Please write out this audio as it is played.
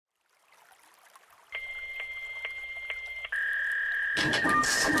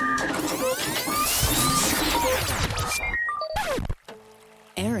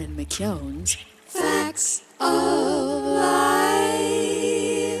Aaron McKeown's Facts of Life.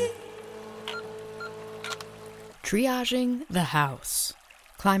 Triaging the house.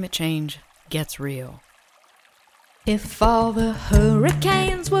 Climate change gets real. If all the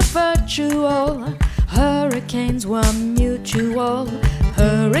hurricanes were virtual, hurricanes were mutual,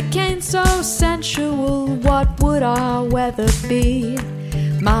 hurricanes so sensual, what would our weather be?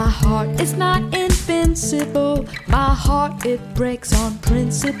 My heart is not invincible, my heart it breaks on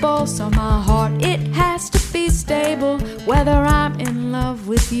principle, so my heart it has to be stable, whether I'm in love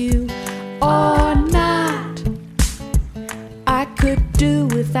with you or not. I could do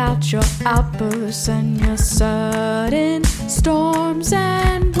without your outbursts and your sudden storms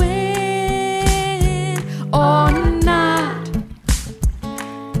and wind or not.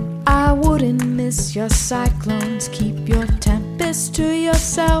 I wouldn't miss your cyclones, keep your tempests to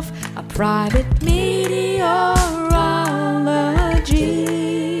yourself, a private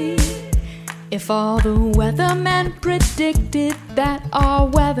meteorology. If all the weathermen predicted that our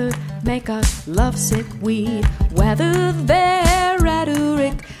weather make us lovesick, we'd weather their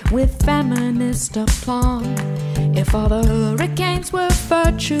rhetoric with feminist aplomb. If all the hurricanes were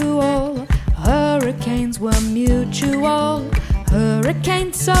virtual, hurricanes were mutual,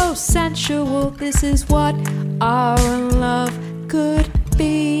 hurricanes so sensual, this is what our love could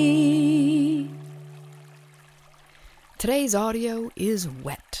be. Today's audio is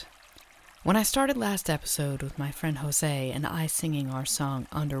wet. When I started last episode with my friend Jose and I singing our song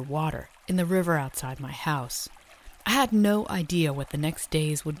Underwater in the river outside my house, I had no idea what the next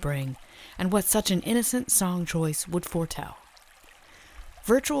days would bring and what such an innocent song choice would foretell.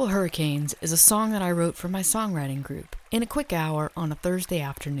 Virtual Hurricanes is a song that I wrote for my songwriting group in a quick hour on a Thursday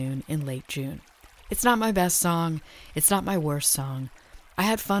afternoon in late June. It's not my best song, it's not my worst song. I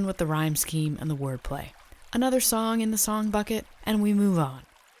had fun with the rhyme scheme and the wordplay. Another song in the song bucket, and we move on.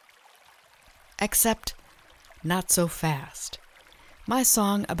 Except, not so fast. My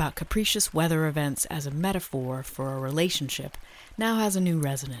song about capricious weather events as a metaphor for a relationship now has a new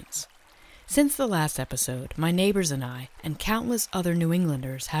resonance. Since the last episode, my neighbors and I, and countless other New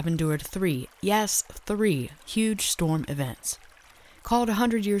Englanders have endured three huge storm events. Called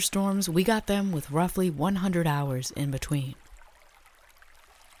 100-year storms, we got them with roughly 100 hours in between.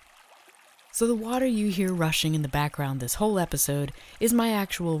 So the water you hear rushing in the background this whole episode is my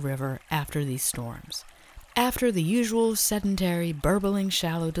actual river after these storms. After the usual sedentary, burbling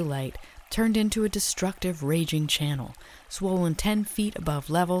shallow delight turned into a destructive, raging channel, swollen 10 feet above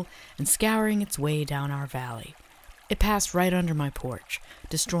level and scouring its way down our valley. It passed right under my porch,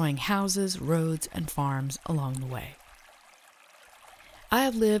 destroying houses, roads, and farms along the way. I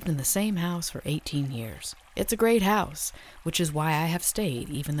have lived in the same house for 18 years. It's a great house, which is why I have stayed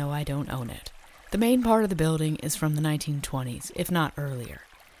even though I don't own it. The main part of the building is from the 1920s, if not earlier.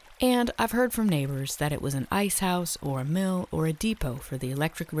 And I've heard from neighbors that it was an ice house or a mill or a depot for the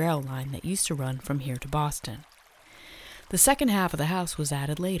electric rail line that used to run from here to Boston. The second half of the house was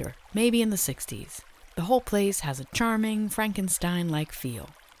added later, maybe in the 60s. The whole place has a charming, Frankenstein-like feel.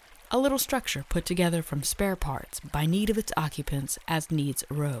 A little structure put together from spare parts by need of its occupants as needs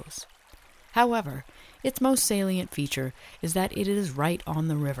arose. However, its most salient feature is that it is right on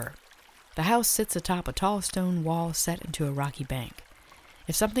the river. The house sits atop a tall stone wall set into a rocky bank.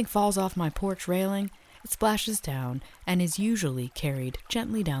 If something falls off my porch railing, it splashes down and is usually carried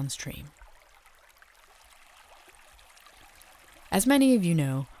gently downstream. As many of you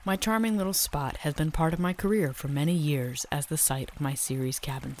know, my charming little spot has been part of my career for many years as the site of my series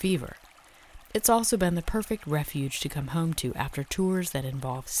Cabin Fever. It's also been the perfect refuge to come home to after tours that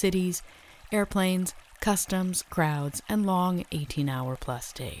involve cities, airplanes, customs, crowds, and long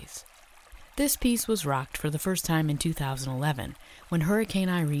 18-hour-plus days. This piece was rocked for the first time in 2011, when Hurricane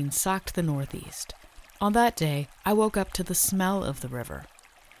Irene socked the Northeast. On that day, I woke up to the smell of the river.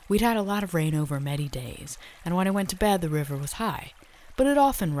 We'd had a lot of rain over many days, and when I went to bed the river was high, but it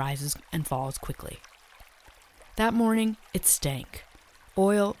often rises and falls quickly. That morning, it stank.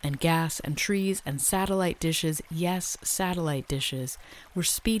 Oil and gas and trees and satellite dishes, yes, satellite dishes, were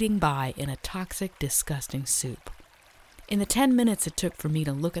speeding by in a toxic, disgusting soup. In the 10 minutes it took for me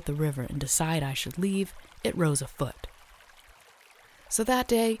to look at the river and decide I should leave, it rose a foot. So that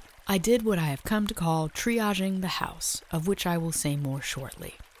day, I did what I have come to call triaging the house, of which I will say more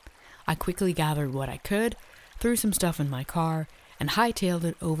shortly. I quickly gathered what I could, threw some stuff in my car, and hightailed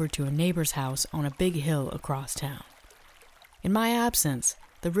it over to a neighbor's house on a big hill across town. In my absence,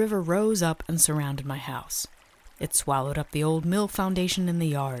 the river rose up and surrounded my house. It swallowed up the old mill foundation in the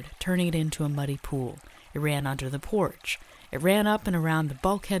yard, turning it into a muddy pool. It ran under the porch. It ran up and around the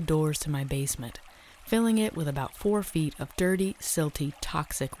bulkhead doors to my basement, filling it with about 4 feet of dirty, silty,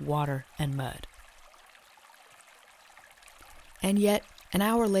 toxic water and mud. And yet, an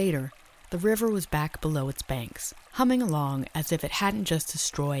hour later, the river was back below its banks, humming along as if it hadn't just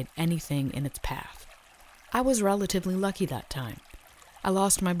destroyed anything in its path. I was relatively lucky that time. I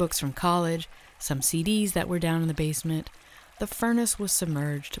lost my books from college, some CDs that were down in the basement. The furnace was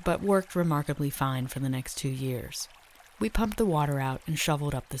submerged, but worked remarkably fine for the next 2 years. We pumped the water out and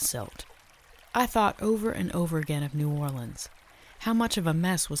shoveled up the silt. I thought over and over again of New Orleans, how much of a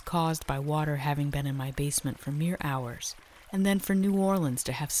mess was caused by water having been in my basement for mere hours, and then for New Orleans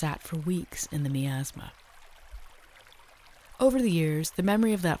to have sat for weeks in the miasma. Over the years, the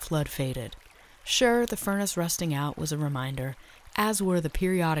memory of that flood faded. Sure, the furnace rusting out was a reminder, as were the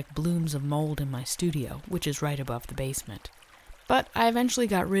periodic blooms of mold in my studio, which is right above the basement. But I eventually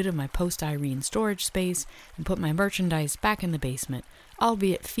got rid of my post-Irene storage space and put my merchandise back in the basement,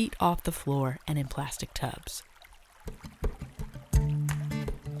 albeit feet off the floor and in plastic tubs.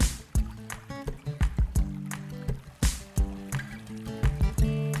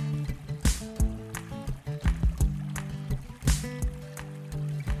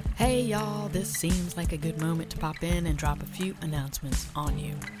 Hey y'all, this seems like a good moment to pop in and drop a few announcements on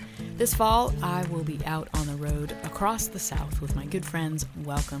you. This fall, I will be out on the road across the South with my good friends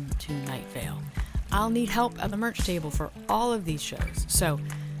Welcome to Night Vale. I'll need help at the merch table for all of these shows, so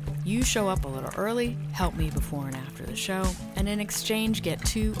you show up a little early, help me before and after the show, and in exchange get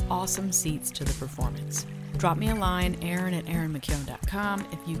 2 awesome seats to the performance. Drop me a line, aaron@aaronmckeown.com,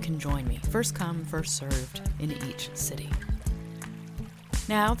 if you can join me. First come, first served in each city.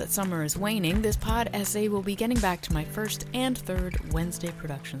 Now that summer is waning, this pod essay will be getting back to my first and third Wednesday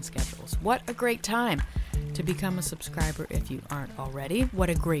production schedules. What a great time to become a subscriber if you aren't already. What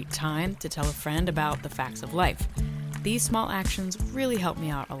a great time to tell a friend about the facts of life. These small actions really help me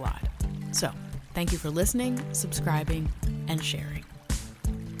out a lot. So, thank you for listening, subscribing, and sharing.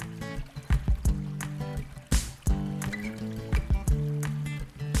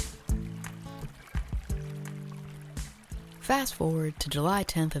 Fast forward to July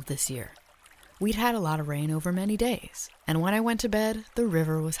 10th of this year. We'd had a lot of rain over many days, and when I went to bed, the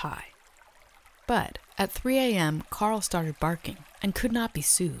river was high. But at 3 a.m., Carl started barking and could not be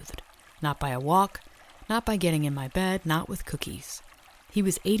soothed. Not by a walk, not by getting in my bed, not with cookies. He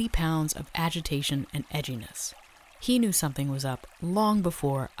was 80 pounds of agitation and edginess. He knew something was up long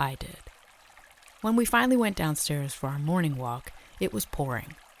before I did. When we finally went downstairs for our morning walk, it was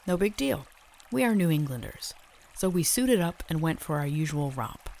pouring. No big deal. We are New Englanders. So we suited up and went for our usual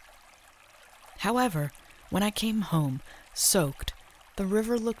romp. However, when I came home, soaked, the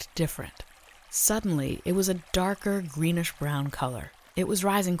river looked different. Suddenly, it was a darker greenish-brown color. It was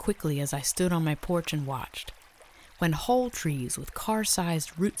rising quickly as I stood on my porch and watched. When whole trees with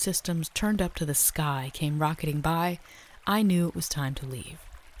car-sized root systems turned up to the sky came rocketing by, I knew it was time to leave.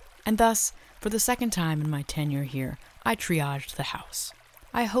 And thus, for the second time in my tenure here, I triaged the house.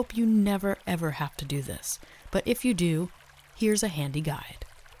 I hope you never ever have to do this, but if you do, here's a handy guide.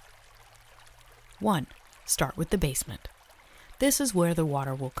 1. Start with the basement. This is where the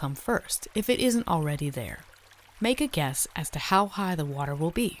water will come first, if it isn't already there. Make a guess as to how high the water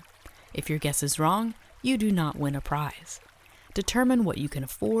will be. If your guess is wrong, you do not win a prize. Determine what you can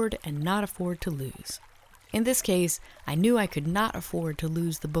afford and not afford to lose. In this case, I knew I could not afford to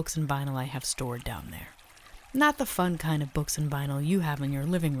lose the books and vinyl I have stored down there. Not the fun kind of books and vinyl you have in your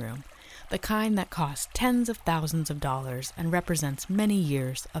living room, the kind that costs tens of thousands of dollars and represents many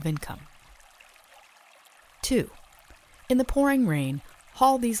years of income. 2. In the pouring rain,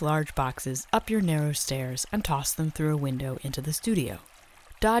 haul these large boxes up your narrow stairs and toss them through a window into the studio.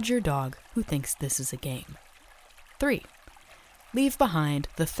 Dodge your dog who thinks this is a game. 3. Leave behind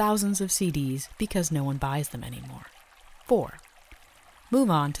the thousands of CDs because no one buys them anymore. 4. Move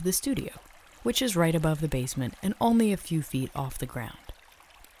on to the studio, which is right above the basement and only a few feet off the ground.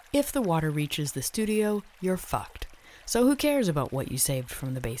 If the water reaches the studio, you're fucked. So who cares about what you saved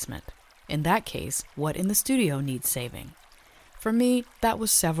from the basement? In that case, what in the studio needs saving? For me, that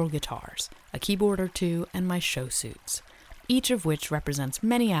was several guitars, a keyboard or 2, and my show suits, each of which represents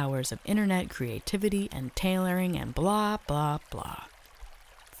many hours of internet creativity and tailoring and blah, blah, blah.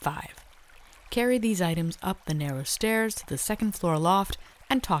 5. Carry these items up the narrow stairs to the second floor loft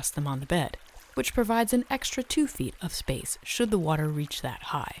and toss them on the bed, which provides an extra 2 feet of space should the water reach that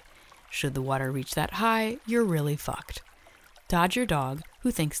high. Should the water reach that high, you're really fucked. Dodge your dog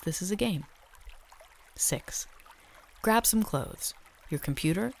who thinks this is a game. 6. Grab some clothes, your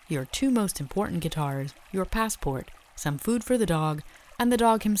computer, your 2 most important guitars, your passport, some food for the dog, and the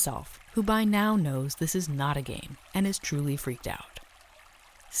dog himself, who by now knows this is not a game and is truly freaked out.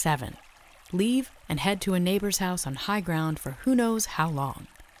 7. Leave and head to a neighbor's house on high ground for who knows how long.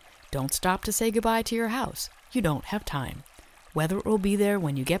 Don't stop to say goodbye to your house. You don't have time. Whether it will be there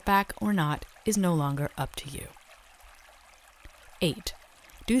when you get back or not is no longer up to you. 8.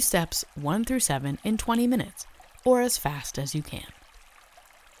 Do steps 1 through 7 in 20 minutes, or as fast as you can.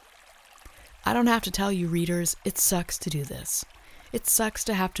 I don't have to tell you, readers, it sucks to do this. It sucks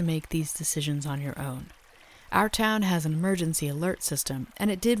to have to make these decisions on your own. Our town has an emergency alert system,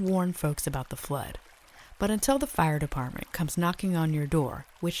 and it did warn folks about the flood. But until the fire department comes knocking on your door,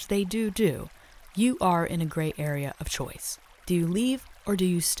 which they do, you are in a gray area of choice. Do you leave or do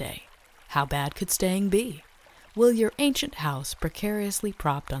you stay? How bad could staying be? Will your ancient house, precariously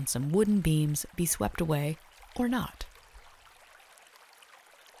propped on some wooden beams, be swept away or not?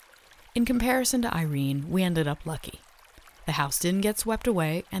 In comparison to Irene, we ended up lucky. The house didn't get swept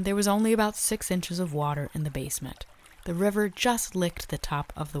away, and there was only about 6 inches of water in the basement. The river just licked the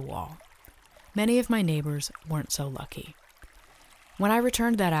top of the wall. Many of my neighbors weren't so lucky. When I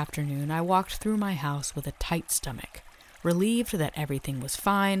returned that afternoon, I walked through my house with a tight stomach, relieved that everything was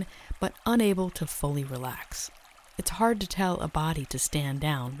fine, but unable to fully relax. It's hard to tell a body to stand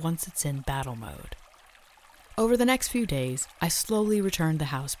down once it's in battle mode. Over the next few days, I slowly returned the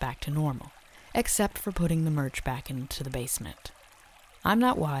house back to normal, except for putting the merch back into the basement. I'm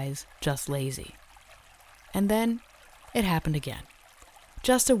not wise, just lazy. And then, it happened again.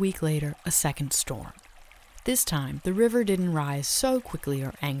 Just a week later, a second storm. This time, the river didn't rise so quickly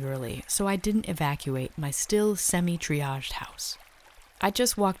or angrily, so I didn't evacuate my still semi-triaged house. I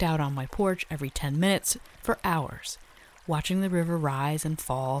just walked out on my porch every 10 minutes for hours, watching the river rise and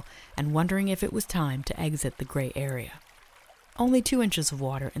fall and wondering if it was time to exit the gray area. Only 2 inches of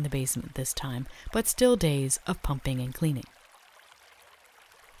water in the basement this time, but still days of pumping and cleaning.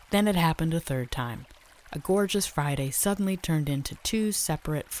 Then it happened a third time. A gorgeous Friday suddenly turned into 2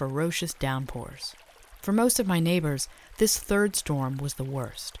 separate, ferocious downpours. For most of my neighbors, this third storm was the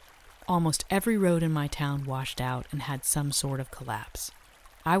worst. Almost every road in my town washed out and had some sort of collapse.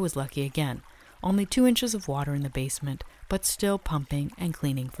 I was lucky again, only 2 inches of water in the basement, but still pumping and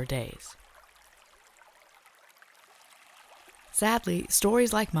cleaning for days. Sadly,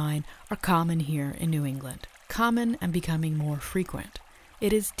 stories like mine are common here in New England, common and becoming more frequent.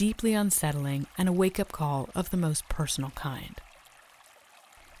 It is deeply unsettling and a wake-up call of the most personal kind.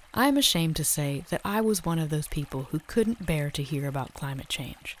 I am ashamed to say that I was one of those people who couldn't bear to hear about climate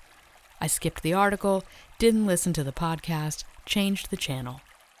change. I skipped the article, didn't listen to the podcast, changed the channel.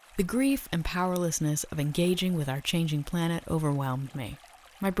 The grief and powerlessness of engaging with our changing planet overwhelmed me.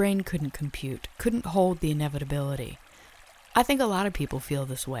 My brain couldn't compute, couldn't hold the inevitability. I think a lot of people feel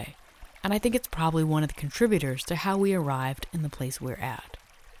this way, and I think it's probably one of the contributors to how we arrived in the place we're at.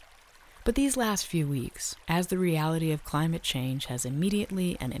 But these last few weeks, as the reality of climate change has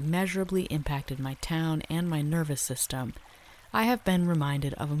immediately and immeasurably impacted my town and my nervous system, I have been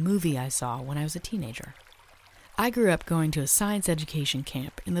reminded of a movie I saw when I was a teenager. I grew up going to a science education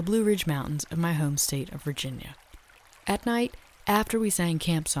camp in the Blue Ridge Mountains of my home state of Virginia. At night, after we sang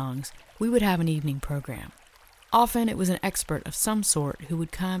camp songs, we would have an evening program. Often it was an expert of some sort who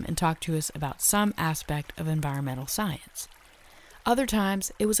would come and talk to us about some aspect of environmental science. Other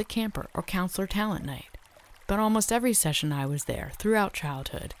times, it was a camper or counselor talent night. But almost every session I was there throughout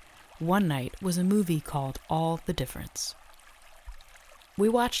childhood, one night was a movie called All the Difference. We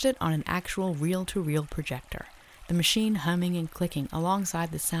watched it on an actual reel-to-reel projector, the machine humming and clicking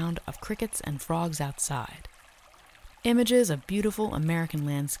alongside the sound of crickets and frogs outside. Images of beautiful American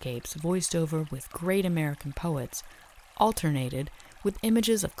landscapes voiced over with great American poets alternated with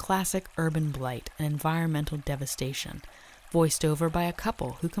images of classic urban blight and environmental devastation, voiced over by a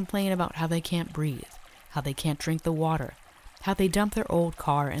couple who complain about how they can't breathe, how they can't drink the water, how they dump their old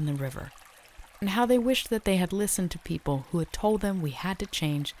car in the river, and how they wished that they had listened to people who had told them we had to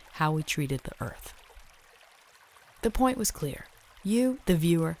change how we treated the earth. The point was clear. You, the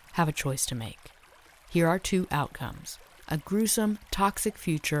viewer, have a choice to make. Here are 2 outcomes: a gruesome, toxic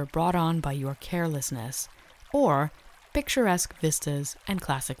future brought on by your carelessness, or picturesque vistas and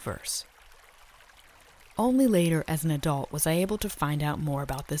classic verse. Only later as an adult was I able to find out more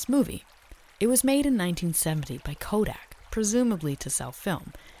about this movie. It was made in 1970 by Kodak, presumably to sell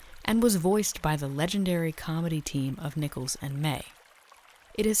film, and was voiced by the legendary comedy team of Nichols and May.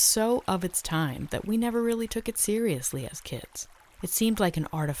 It is so of its time that we never really took it seriously as kids. It seemed like an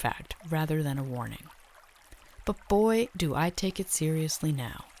artifact rather than a warning. But boy, do I take it seriously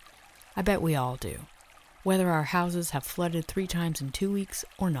now. I bet we all do, whether our houses have flooded 3 times in 2 weeks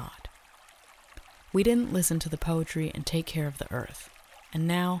or not. We didn't listen to the poetry and take care of the earth, and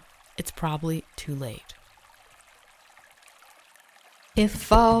now it's probably too late.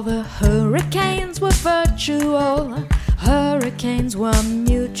 If all the hurricanes were virtual, hurricanes were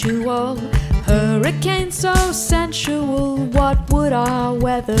mutual, hurricanes so sensual, what would our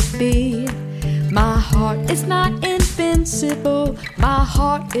weather be? My heart is not invincible, my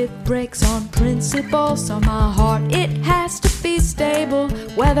heart it breaks on principle, so my heart it has to be stable,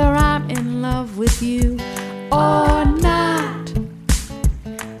 whether I'm in love with you or not.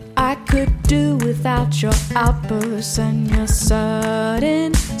 I could do without your outbursts and your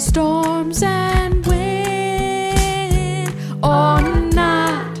sudden storms and wind or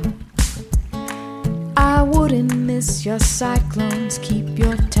not. I wouldn't miss your cyclones, keep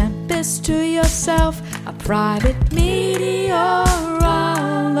your tempests to yourself, a private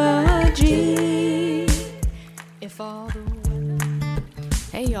meteorology. If all the weather...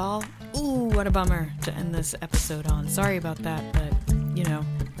 Hey y'all, ooh, what a bummer to end this episode on. Sorry about that, but you know,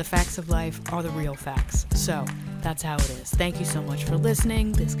 the facts of life are the real facts. So that's how it is. Thank you so much for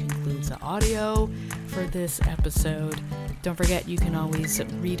listening. This concludes the audio for this episode. Don't forget, you can always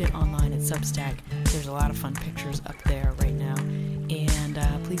read it online at Substack. There's a lot of fun pictures up there right now. And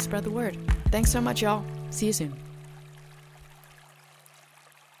please spread the word. Thanks so much, y'all. See you soon.